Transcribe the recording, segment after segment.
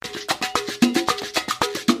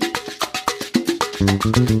Hello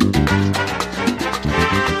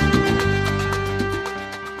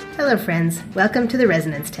friends, welcome to the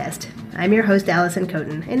Resonance Test. I'm your host Allison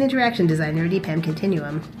Coten, an interaction designer at EPAM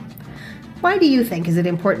Continuum. Why do you think is it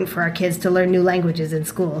important for our kids to learn new languages in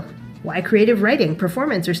school? Why creative writing,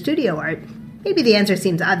 performance, or studio art? Maybe the answer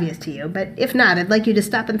seems obvious to you, but if not, I'd like you to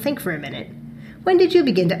stop and think for a minute. When did you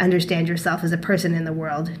begin to understand yourself as a person in the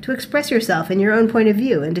world, to express yourself in your own point of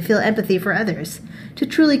view and to feel empathy for others, to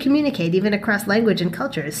truly communicate even across language and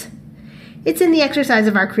cultures? It's in the exercise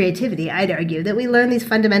of our creativity, I'd argue, that we learn these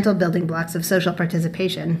fundamental building blocks of social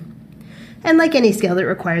participation. And like any skill that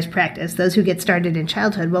requires practice, those who get started in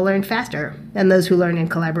childhood will learn faster, and those who learn in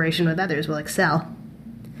collaboration with others will excel.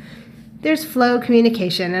 There's flow,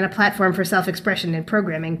 communication, and a platform for self-expression in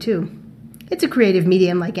programming, too. It's a creative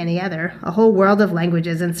medium like any other, a whole world of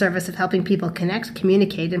languages in service of helping people connect,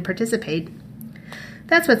 communicate, and participate.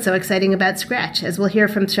 That's what's so exciting about Scratch, as we'll hear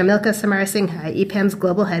from Shamilka Samarasinghe, EPAM's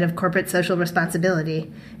Global Head of Corporate Social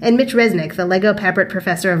Responsibility, and Mitch Resnick, the Lego Papert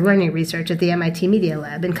Professor of Learning Research at the MIT Media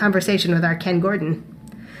Lab, in conversation with our Ken Gordon.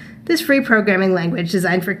 This free programming language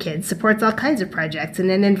designed for kids supports all kinds of projects in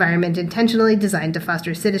an environment intentionally designed to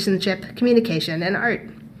foster citizenship, communication, and art.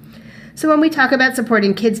 So when we talk about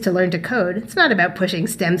supporting kids to learn to code, it's not about pushing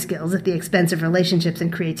STEM skills at the expense of relationships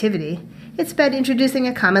and creativity. It's about introducing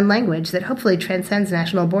a common language that hopefully transcends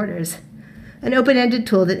national borders. An open-ended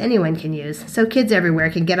tool that anyone can use, so kids everywhere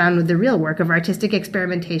can get on with the real work of artistic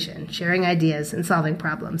experimentation, sharing ideas, and solving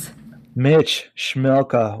problems. Mitch,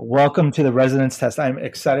 Shmilka, welcome to the Resonance Test. I'm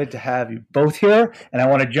excited to have you both here, and I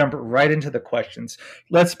want to jump right into the questions.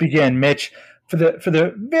 Let's begin. Mitch, for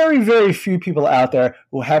the very, very few people out there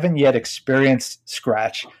who haven't yet experienced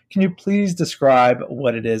Scratch, can you please describe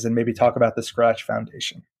what it is and maybe talk about the Scratch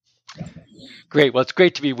Foundation? Great. Well, it's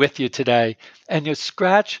great to be with you today. And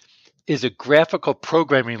Scratch is a graphical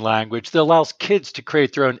programming language that allows kids to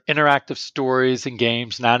create their own interactive stories and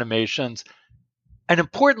games and animations. And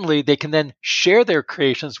importantly, they can then share their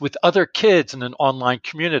creations with other kids in an online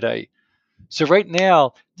community. So right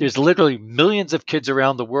now, there's literally millions of kids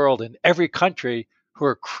around the world in every country who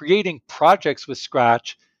are creating projects with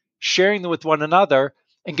Scratch, sharing them with one another,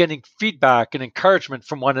 and getting feedback and encouragement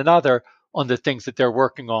from one another on the things that they're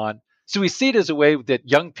working on. So we see it as a way that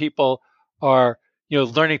young people are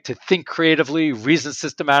learning to think creatively, reason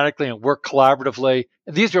systematically, and work collaboratively.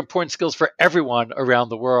 And these are important skills for everyone around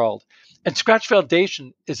the world. And Scratch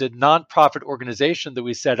Foundation is a nonprofit organization that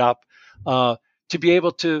we set up to be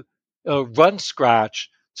able to run Scratch.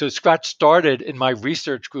 So Scratch started in my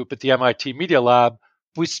research group at the MIT Media Lab.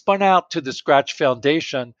 We spun out to the Scratch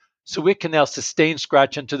Foundation so we can now sustain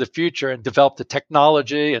Scratch into the future and develop the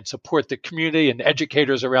technology and support the community and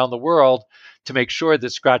educators around the world to make sure that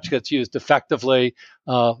Scratch gets used effectively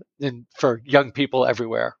for young people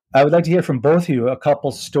everywhere. I would like to hear from both of you a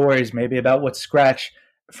couple stories maybe about what Scratch,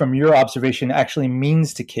 from your observation, actually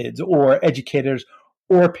means to kids or educators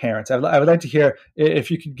or parents. I would like to hear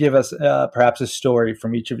if you could give us perhaps a story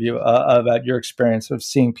from each of you about your experience of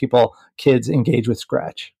seeing kids engage with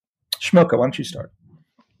Scratch. Shmilka, why don't you start?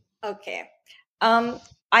 Okay.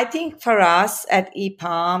 I think for us at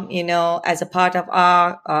EPAM, as a part of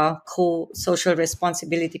our core social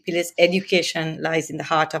responsibility pillars, education lies in the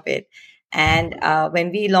heart of it. And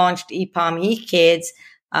when we launched EPAM eKids,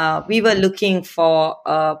 we were looking for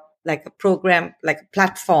a program, like a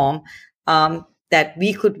platform that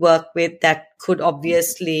we could work with that could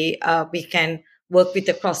obviously, we can work with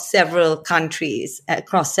across several countries,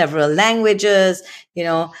 across several languages,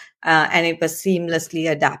 and it was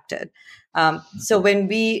seamlessly adapted. So when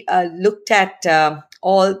we looked at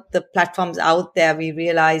all the platforms out there, we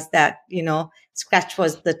realized that, Scratch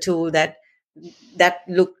was the tool that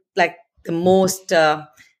looked like the most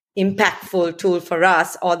impactful tool for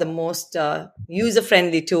us, or the most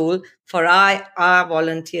user-friendly tool for our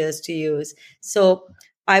volunteers to use. So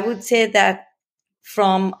I would say that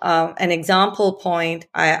from an example point,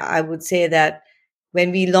 I would say that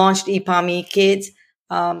when we launched EPAM eKids,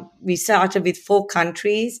 we started with 4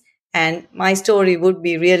 countries. And my story would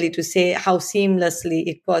be really to say how seamlessly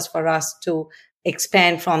it was for us to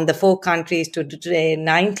expand from the 4 countries to today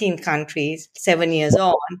 19 countries, 7 years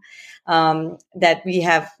on, that we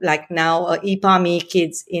have now EPAM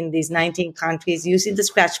eKids in these 19 countries using the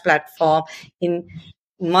Scratch platform in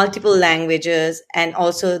multiple languages, and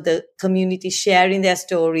also the community sharing their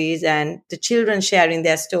stories and the children sharing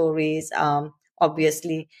their stories,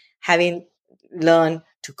 obviously having learned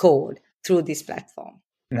to code through this platform.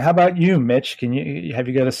 And how about you, Mitch? Have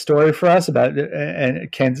you got a story for us about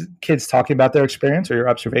kids talking about their experience or your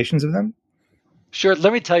observations of them? Sure.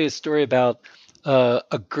 Let me tell you a story about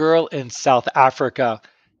a girl in South Africa.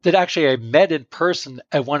 that actually I met in person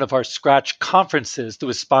at one of our Scratch conferences that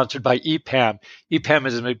was sponsored by EPAM. EPAM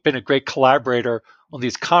has been a great collaborator on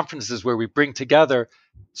these conferences where we bring together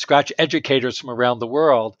Scratch educators from around the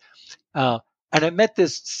world. And I met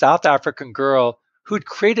this South African girl who'd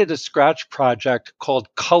created a Scratch project called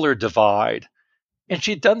Color Divide. And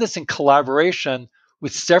she'd done this in collaboration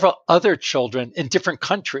with several other children in different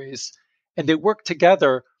countries. And they worked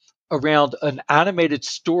together around an animated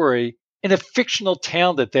story in a fictional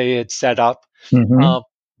town that they had set up.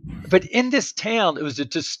 Mm-hmm. But in this town, it was a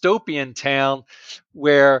dystopian town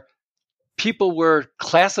where people were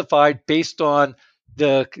classified based on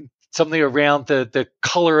the something around the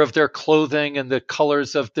color of their clothing and the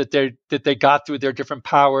colors of that they got through their different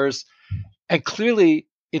powers. And clearly,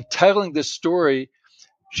 in telling this story,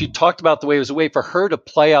 she talked about the way it was a way for her to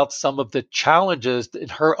play out some of the challenges in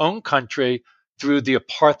her own country through the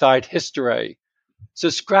apartheid history. So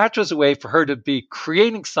Scratch was a way for her to be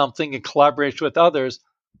creating something in collaboration with others,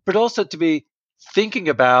 but also to be thinking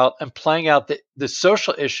about and playing out the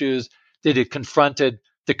social issues that had confronted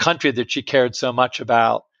the country that she cared so much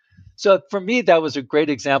about. So for me, that was a great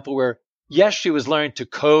example where, yes, she was learning to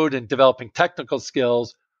code and developing technical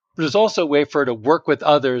skills, but it was also a way for her to work with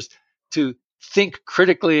others to think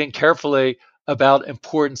critically and carefully about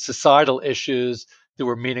important societal issues that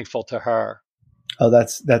were meaningful to her. Oh,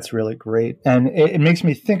 that's really great, and it makes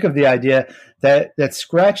me think of the idea that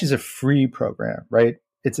Scratch is a free program, right?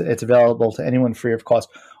 It's available to anyone free of cost.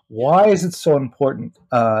 Why is it so important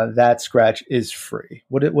that Scratch is free?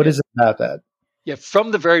 What is it about that? Yeah,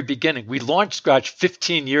 from the very beginning, we launched Scratch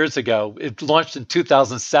 15 years ago. It launched in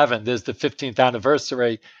 2007. There's the 15th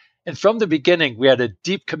anniversary. And from the beginning, we had a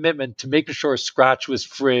deep commitment to making sure Scratch was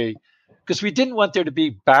free because we didn't want there to be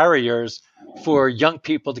barriers for young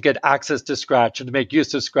people to get access to Scratch and to make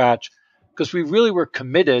use of Scratch because we really were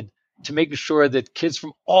committed to making sure that kids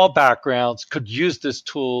from all backgrounds could use this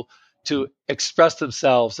tool to express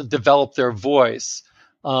themselves and develop their voice.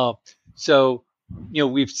 So,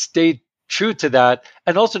 we've stayed true to that,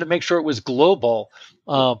 and also to make sure it was global.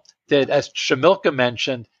 That, as Shamilka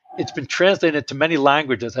mentioned, it's been translated into many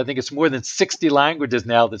languages. I think it's more than 60 languages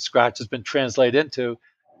now that Scratch has been translated into,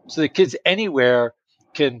 so that kids anywhere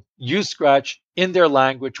can use Scratch in their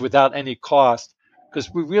language without any cost.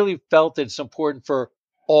 Because we really felt that it's important for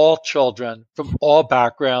all children from all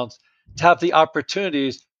backgrounds to have the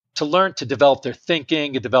opportunities to learn to develop their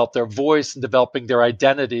thinking and develop their voice and developing their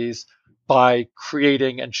identities by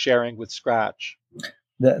creating and sharing with Scratch.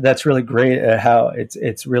 That's really great. How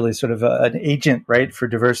it's really sort of an agent, right, for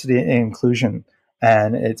diversity and inclusion,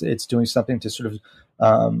 and it's doing something to sort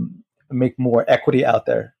of make more equity out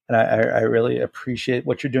there. And I really appreciate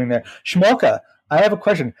what you're doing there. Shmoka, I have a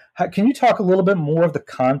question. Can you talk a little bit more of the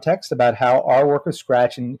context about how our work with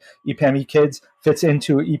Scratch and EPAM eKids fits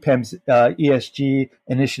into EPAM's ESG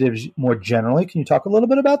initiatives more generally? Can you talk a little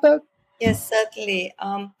bit about that? Yes, certainly.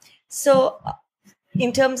 So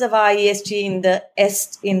in terms of our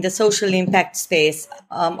ESG in the social impact space,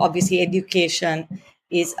 obviously education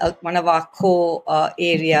is one of our core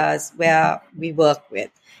areas where we work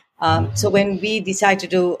with. So when we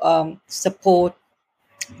decided to support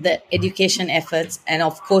the education efforts, and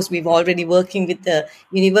of course we've already working with the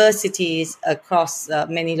universities across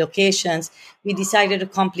many locations, we decided to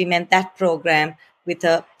complement that program with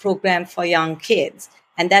a program for young kids,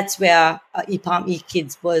 and that's where EPAM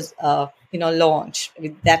eKids was launched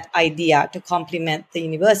with that idea to complement the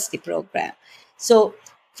university program. So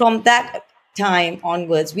from that time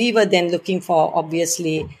onwards, we were then looking for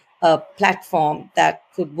obviously a platform that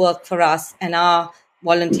could work for us and our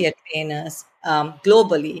volunteer trainers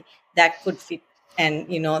globally, that could fit, and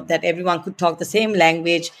that everyone could talk the same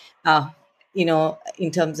language,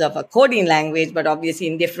 in terms of a coding language, but obviously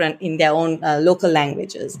in their own local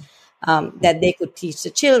languages, that they could teach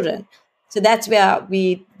the children. So that's where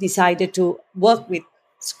we decided to work with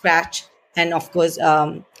Scratch, and of course,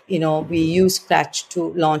 we use Scratch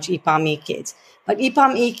to launch EPAM eKids. But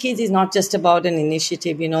EPAM eKids is not just about an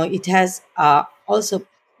initiative. It has also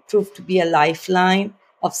proved to be a lifeline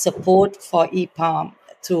of support for EPAM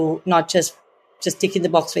through not just ticking the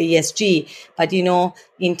box for ESG, but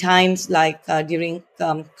in times like during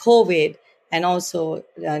COVID, and also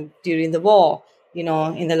during the war,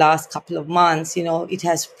 in the last couple of months, it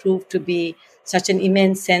has proved to be such an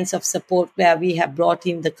immense sense of support, where we have brought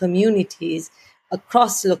in the communities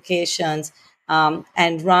across locations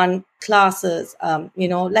and run classes,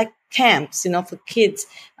 like camps, for kids,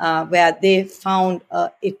 where they found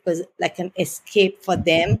it was like an escape for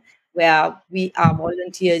them, where our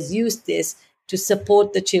volunteers use this to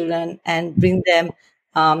support the children and bring them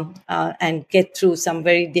and get through some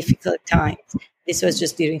very difficult times. This was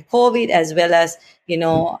just during COVID, as well as,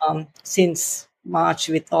 since March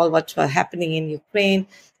with all what was happening in Ukraine.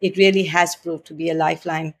 It really has proved to be a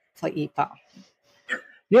lifeline for EPA.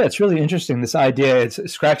 Yeah, it's really interesting. This idea,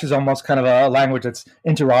 Scratch is almost kind of a language that's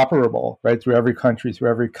interoperable, right, through every country, through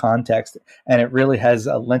every context, and it really has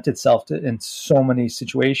lent itself to, in so many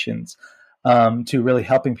situations, to really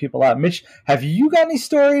helping people out. Mitch, have you got any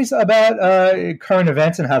stories about current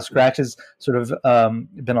events and how Scratch has sort of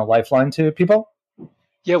been a lifeline to people?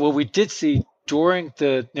 Yeah, well, we did see during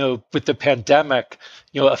the, with the pandemic,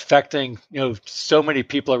 affecting, so many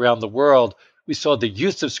people around the world, we saw the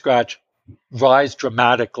use of Scratch rise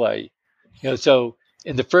dramatically. So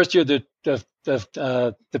in the first year of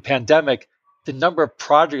the pandemic, the number of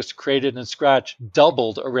projects created in Scratch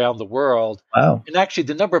doubled around the world. Wow. And actually,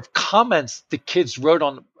 the number of comments the kids wrote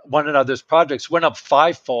on one another's projects went up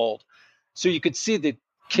fivefold. So you could see that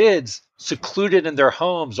kids secluded in their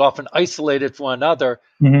homes, often isolated from one another,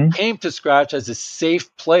 Mm-hmm. came to Scratch as a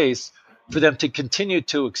safe place for them to continue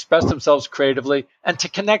to express themselves creatively and to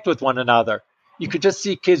connect with one another. You could just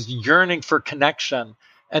see kids yearning for connection.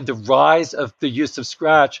 And the rise of the use of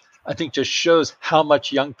Scratch, I think, just shows how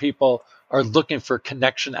much young people are looking for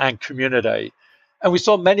connection and community. And we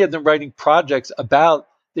saw many of them writing projects about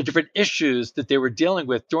the different issues that they were dealing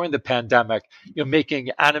with during the pandemic,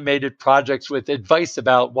 making animated projects with advice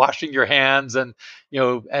about washing your hands and,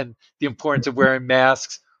 and the importance of wearing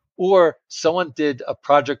masks. Or someone did a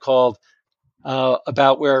project called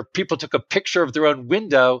about where people took a picture of their own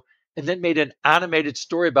window and then made an animated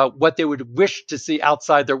story about what they would wish to see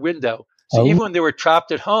outside their window. So Oh, even when they were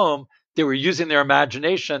trapped at home, they were using their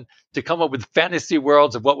imagination to come up with fantasy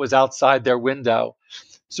worlds of what was outside their window.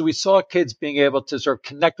 So we saw kids being able to sort of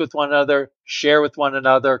connect with one another, share with one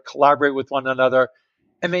another, collaborate with one another,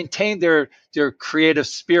 and maintain their creative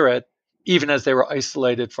spirit even as they were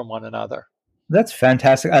isolated from one another. that's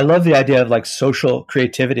fantastic. I love the idea of like social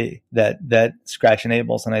creativity that Scratch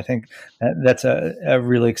enables, and I think that's a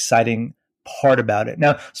really exciting part about it.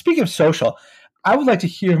 Now, speaking of social, I would like to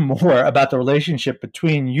hear more about the relationship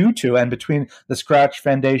between you two and between the Scratch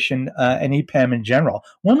Foundation and EPAM in general.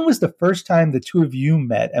 When was the first time the two of you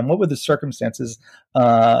met, and what were the circumstances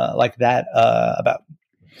like that about?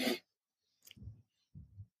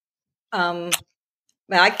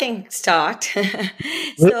 Well, I can start.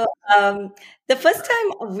 So, the first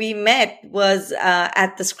time we met was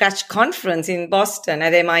at the Scratch conference in Boston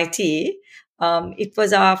at MIT. It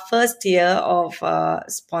was our first year of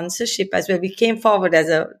sponsorship as well. We came forward as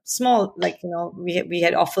a small, we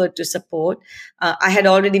had offered to support. I had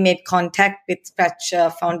already made contact with Scratch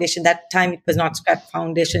Foundation. That time it was not Scratch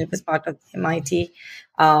Foundation, it was part of MIT.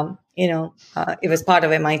 It was part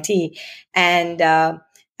of MIT.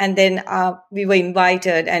 And then we were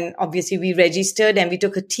invited, and obviously we registered, and we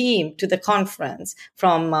took a team to the conference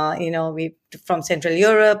from, from Central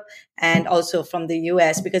Europe and also from the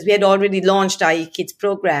US, because we had already launched our eKids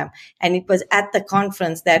program. And it was at the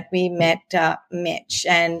conference that we met Mitch,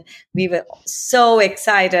 and we were so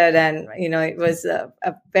excited. And, it was,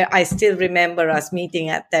 I still remember us meeting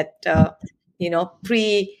at that,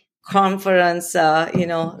 pre-conference,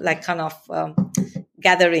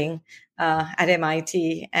 gathering at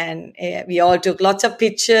MIT, and we all took lots of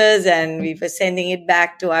pictures, and we were sending it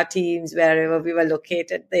back to our teams wherever we were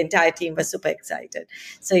located. The entire team was super excited.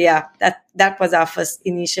 So yeah, that was our first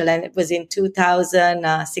initial, and it was in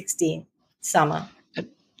 2016 summer.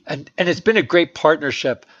 And it's been a great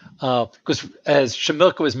partnership because, as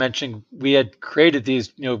Shamilka was mentioning, we had created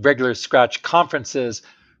these regular Scratch conferences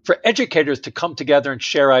for educators to come together and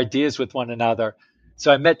share ideas with one another.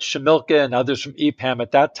 So I met Shamilka and others from EPAM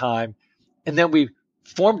at that time. And then we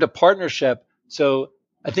formed a partnership. So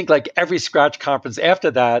I think like every Scratch conference after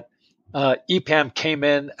that, EPAM came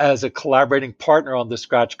in as a collaborating partner on the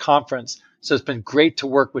Scratch conference. So it's been great to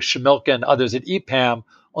work with Shamilka and others at EPAM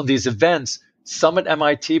on these events, some at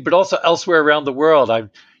MIT, but also elsewhere around the world.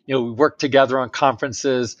 We worked together on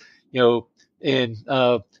conferences, in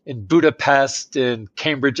Budapest, in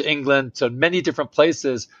Cambridge, England, so many different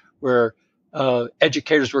places where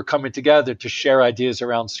educators were coming together to share ideas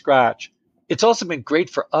around Scratch. It's also been great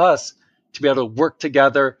for us to be able to work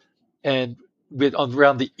together and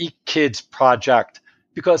around the eKids project,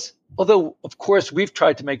 because although, of course, we've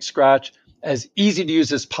tried to make Scratch as easy to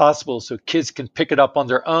use as possible so kids can pick it up on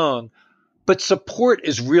their own, but support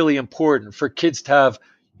is really important for kids to have,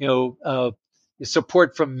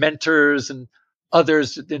 support from mentors and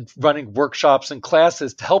others in running workshops and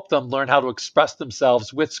classes to help them learn how to express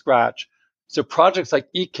themselves with Scratch. So projects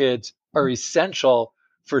like eKids are essential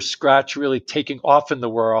for Scratch really taking off in the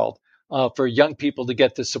world, for young people to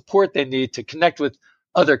get the support they need to connect with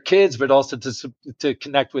other kids, but also to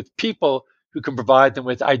connect with people who can provide them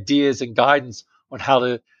with ideas and guidance on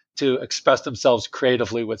how to express themselves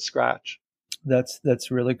creatively with Scratch.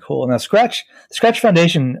 That's really cool. Now, Scratch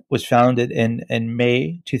Foundation was founded in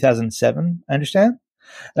May 2007. I understand.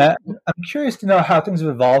 I'm curious to know how things have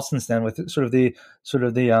evolved since then, with sort of the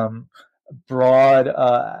broad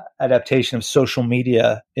adaptation of social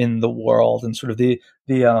media in the world, and the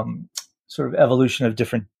sort of evolution of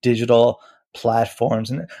different digital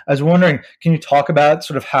platforms. And I was wondering, can you talk about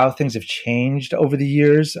sort of how things have changed over the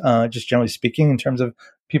years, just generally speaking, in terms of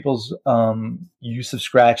people's use of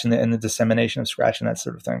Scratch and the dissemination of Scratch and that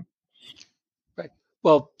sort of thing? Right.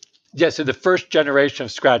 Well, yeah. So the first generation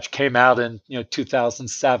of Scratch came out in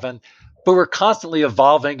 2007, but we're constantly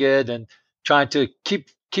evolving it and trying to keep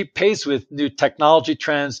pace with new technology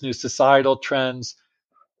trends, new societal trends.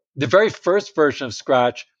 The very first version of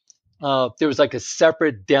Scratch, there was like a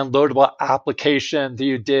separate downloadable application that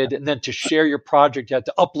you did, and then to share your project, you had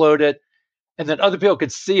to upload it, and then other people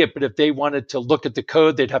could see it. But if they wanted to look at the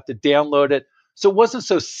code, they'd have to download it. So it wasn't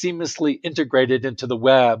so seamlessly integrated into the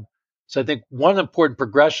web. So I think one important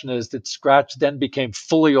progression is that Scratch then became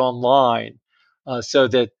fully online, so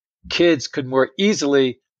that kids could more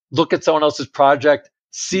easily look at someone else's project,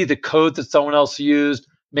 see the code that someone else used,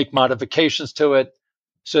 make modifications to it.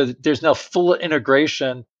 So that there's now full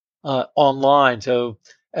integration online. So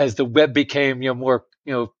as the web became more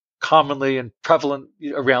commonly and prevalent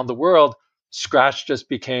around the world, Scratch just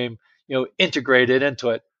became integrated into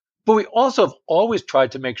it. But we also have always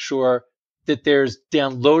tried to make sure that there's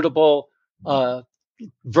downloadable uh,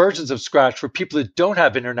 versions of Scratch for people that don't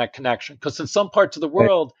have internet connection, because in some parts of the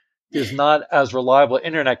world there's not as reliable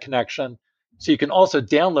internet connection. So you can also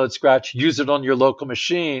download Scratch, use it on your local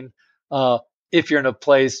machine if you're in a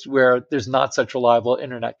place where there's not such reliable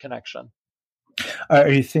internet connection. Are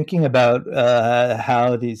you thinking about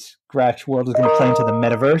how the Scratch world is going to play into the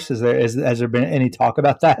metaverse? Has there been any talk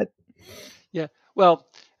about that? Yeah. Well,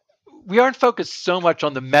 we aren't focused so much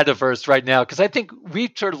on the metaverse right now because I think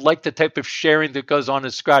we sort of like the type of sharing that goes on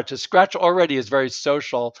in Scratch. Scratch already is very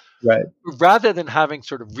social. Right. Rather than having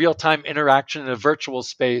sort of real-time interaction in a virtual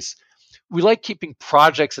space, we like keeping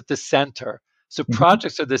projects at the center. So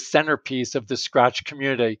projects are the centerpiece of the Scratch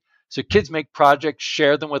community. So kids make projects,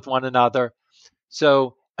 share them with one another.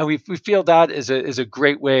 So, and we feel that is a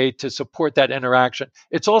great way to support that interaction.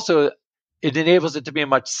 It enables it to be a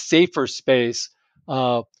much safer space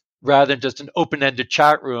rather than just an open-ended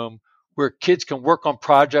chat room where kids can work on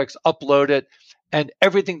projects, upload it, and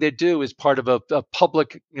everything they do is part of a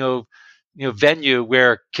public venue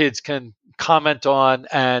where kids can comment on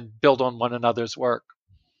and build on one another's work.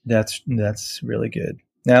 That's really good.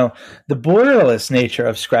 Now, the borderless nature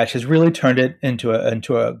of Scratch has really turned it into a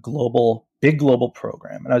big global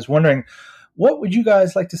program. And I was wondering, what would you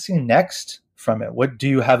guys like to see next from it? What do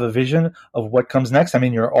you have a vision of what comes next? I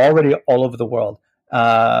mean, you're already all over the world.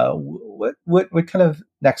 What kind of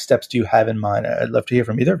next steps do you have in mind? I'd love to hear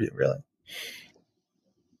from either of you, really.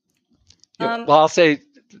 Well, I'll say,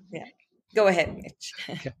 yeah. Go ahead, Mitch.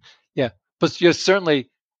 Okay. Yeah, but certainly,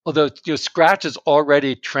 although Scratch is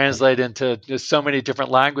already translated into so many different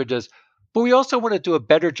languages, but we also want to do a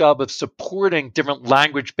better job of supporting different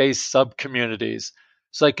language-based sub-communities.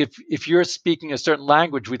 So, like if you're speaking a certain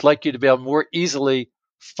language, we'd like you to be able to more easily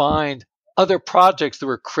find other projects that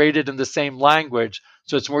were created in the same language,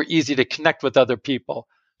 so it's more easy to connect with other people.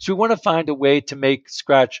 So we want to find a way to make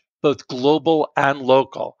Scratch both global and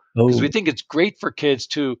local, because we think it's great for kids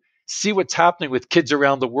to see what's happening with kids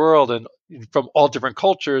around the world and from all different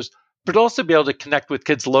cultures, but also be able to connect with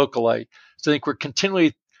kids locally. So I think we're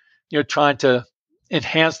continually, trying to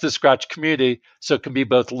enhance the Scratch community so it can be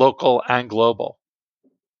both local and global.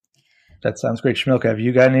 That sounds great. Shmilka, have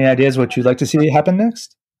you got any ideas what you'd like to see happen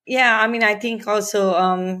next? Yeah, I mean, I think also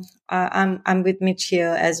I'm with Mitch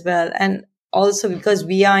here as well, and also because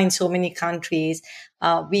we are in so many countries,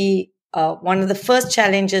 one of the first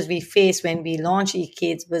challenges we faced when we launched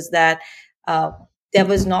eKids was that there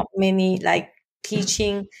was not many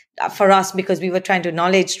teaching for us, because we were trying to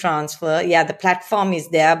knowledge transfer. Yeah, the platform is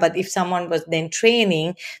there, but if someone was then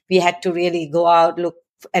training, we had to really go out, look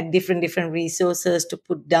at different resources to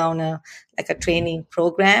put down a training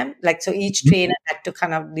program. So each trainer had to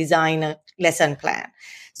kind of design a lesson plan.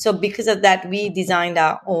 So because of that, we designed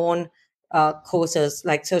our own courses.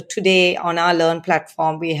 So today on our Learn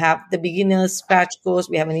platform, we have the beginner's Scratch course,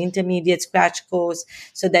 we have an intermediate Scratch course,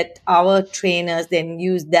 so that our trainers then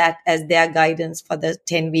use that as their guidance for the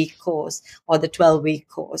 10-week course or the 12-week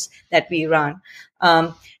course that we run.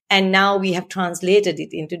 And now we have translated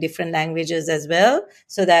it into different languages as well,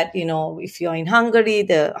 so that, if you're in Hungary,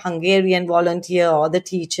 the Hungarian volunteer or the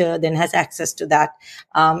teacher then has access to that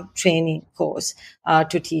training course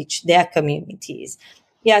to teach their communities.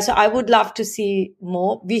 Yeah, so I would love to see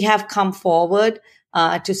more. We have come forward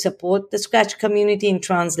to support the Scratch community in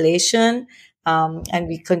translation. And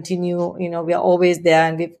we continue, we are always there,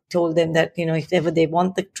 and we've told them that, if ever they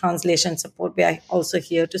want the translation support, we are also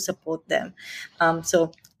here to support them.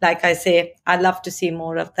 So like I say, I'd love to see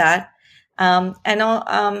more of that. I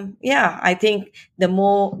think the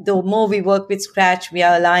more we work with Scratch, we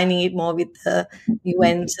are aligning it more with the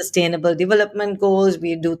UN Sustainable Development Goals.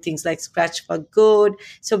 We do things like Scratch for Good.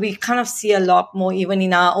 So we kind of see a lot more even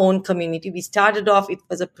in our own community. We started off, it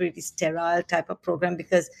was a pretty sterile type of program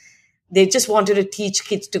because they just wanted to teach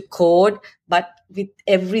kids to code. But with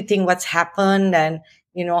everything what's happened and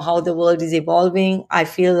how the world is evolving, I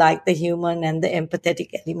feel like the human and the empathetic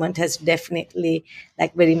element has definitely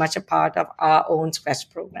very much a part of our own Scratch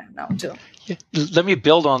program now too. Yeah, let me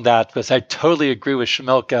build on that, because I totally agree with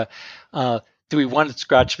Shmilka. Do we want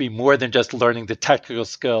Scratch to be more than just learning the technical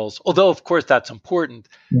skills? Although, of course, that's important.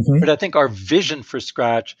 Mm-hmm. But I think our vision for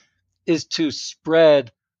Scratch is to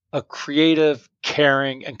spread a creative,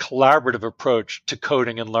 caring, and collaborative approach to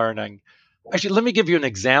coding and learning. Actually, let me give you an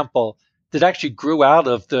example that actually grew out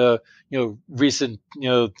of the recent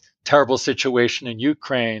terrible situation in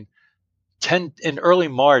Ukraine. In early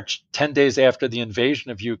March, 10 days after the invasion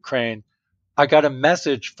of Ukraine, I got a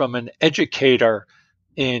message from an educator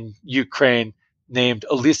in Ukraine named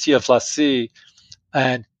Alicia Vlasy,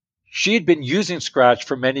 and she had been using Scratch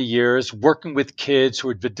for many years, working with kids who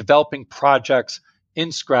had been developing projects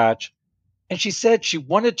in Scratch. And she said she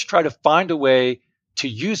wanted to try to find a way to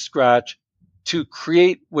use Scratch to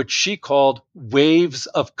create what she called waves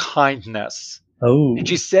of kindness. Oh. And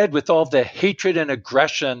she said with all the hatred and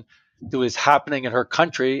aggression that was happening in her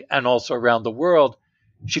country and also around the world,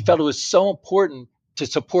 she felt it was so important to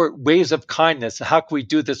support waves of kindness. And how can we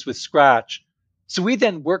do this with Scratch? So we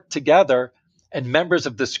then worked together, and members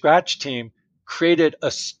of the Scratch team created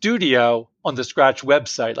a studio on the Scratch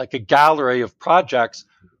website, like a gallery of projects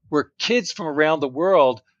where kids from around the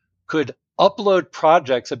world could upload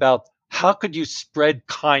projects about how could you spread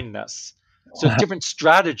kindness. So different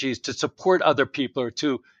strategies to support other people, or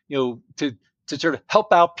to sort of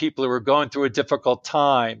help out people who are going through a difficult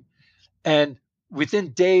time. And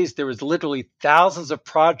within days, there was literally thousands of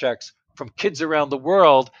projects from kids around the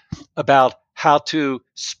world about how to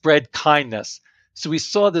spread kindness. So we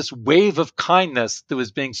saw this wave of kindness that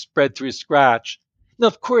was being spread through Scratch. Now,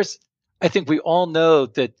 of course, I think we all know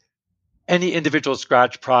that any individual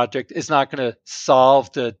Scratch project is not going to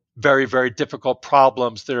solve the very, very difficult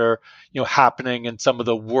problems that are happening in some of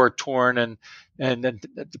the war-torn and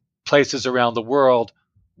places around the world.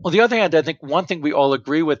 On the other hand, I think one thing we all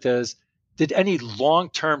agree with is that any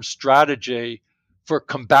long-term strategy for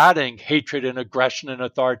combating hatred and aggression and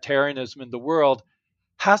authoritarianism in the world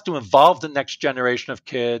has to involve the next generation of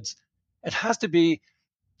kids. It has to be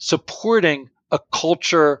supporting a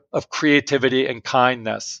culture of creativity and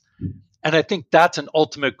kindness. And I think that's an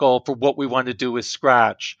ultimate goal for what we want to do with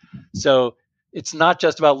Scratch. So it's not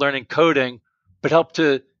just about learning coding, but help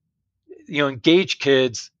to engage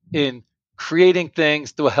kids in creating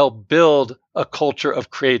things that will help build a culture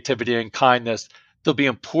of creativity and kindness that'll be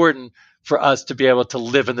important for us to be able to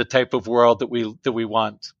live in the type of world that we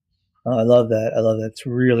want. Oh, I love that. I love that. It's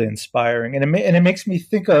really inspiring. And it makes me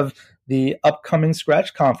think of the upcoming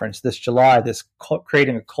Scratch conference this July,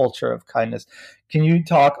 creating a culture of kindness. Can you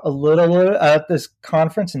talk a little at this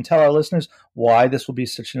conference and tell our listeners why this will be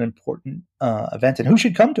such an important event and who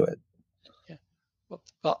should come to it? Yeah.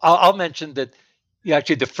 Well, I'll mention that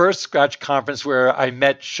actually the first Scratch conference where I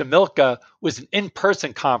met Shmilka was an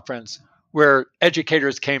in-person conference where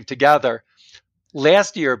educators came together.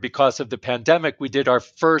 Last year, because of the pandemic, we did our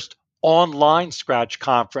first online Scratch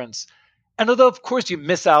conference. And although, of course, you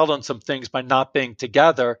miss out on some things by not being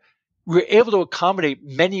together, we were able to accommodate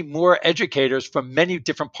many more educators from many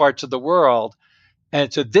different parts of the world.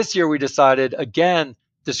 And so this year we decided, again,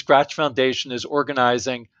 the Scratch Foundation is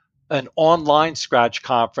organizing an online Scratch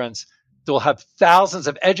conference that will have thousands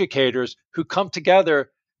of educators who come together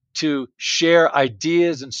to share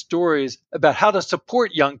ideas and stories about how to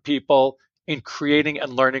support young people in creating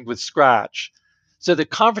and learning with Scratch. So the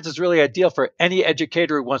conference is really ideal for any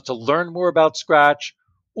educator who wants to learn more about Scratch,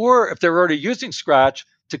 or if they're already using Scratch,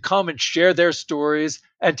 to come and share their stories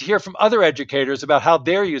and to hear from other educators about how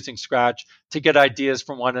they're using Scratch to get ideas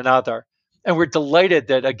from one another. And we're delighted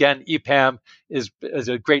that, again, EPAM is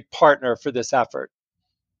a great partner for this effort.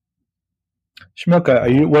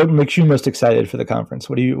 Shmilka, what makes you most excited for the conference?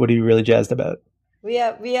 What are you really jazzed about? We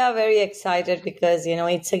are very excited because,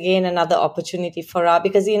 it's again another opportunity for us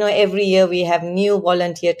because, every year we have new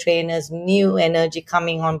volunteer trainers, new energy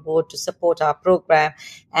coming on board to support our program.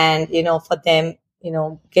 And, for them,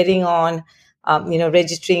 getting on,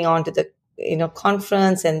 registering on to the,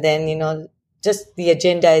 conference, and then, just the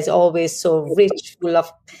agenda is always so rich, full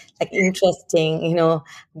of like interesting,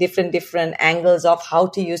 different angles of how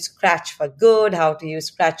to use Scratch for good, how to use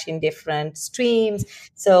Scratch in different streams.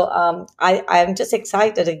 So I'm just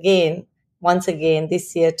excited once again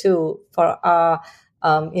this year too, for our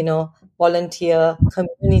volunteer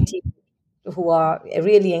community who are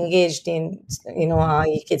really engaged in our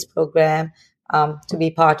eKids program, to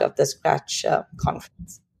be part of the Scratch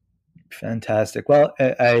conference. Fantastic. Well,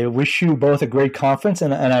 I wish you both a great conference,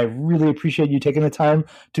 and I really appreciate you taking the time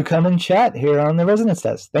to come and chat here on the Resonance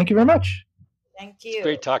Test. Thank you very much. Thank you. It's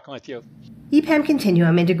great talking with you. EPAM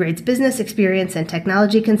Continuum integrates business experience and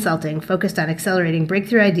technology consulting focused on accelerating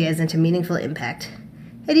breakthrough ideas into meaningful impact.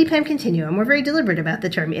 At EPAM Continuum, we're very deliberate about the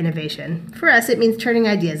term innovation. For us, it means turning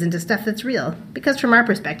ideas into stuff that's real, because from our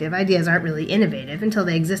perspective, ideas aren't really innovative until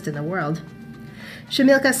they exist in the world.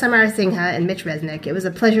 Shmilka Singha and Mitch Resnick, it was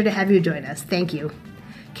a pleasure to have you join us. Thank you.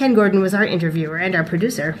 Ken Gordon was our interviewer and our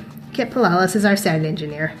producer. Kit Palalis is our sound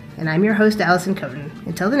engineer. And I'm your host, Allison Coden.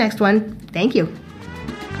 Until the next one, thank you.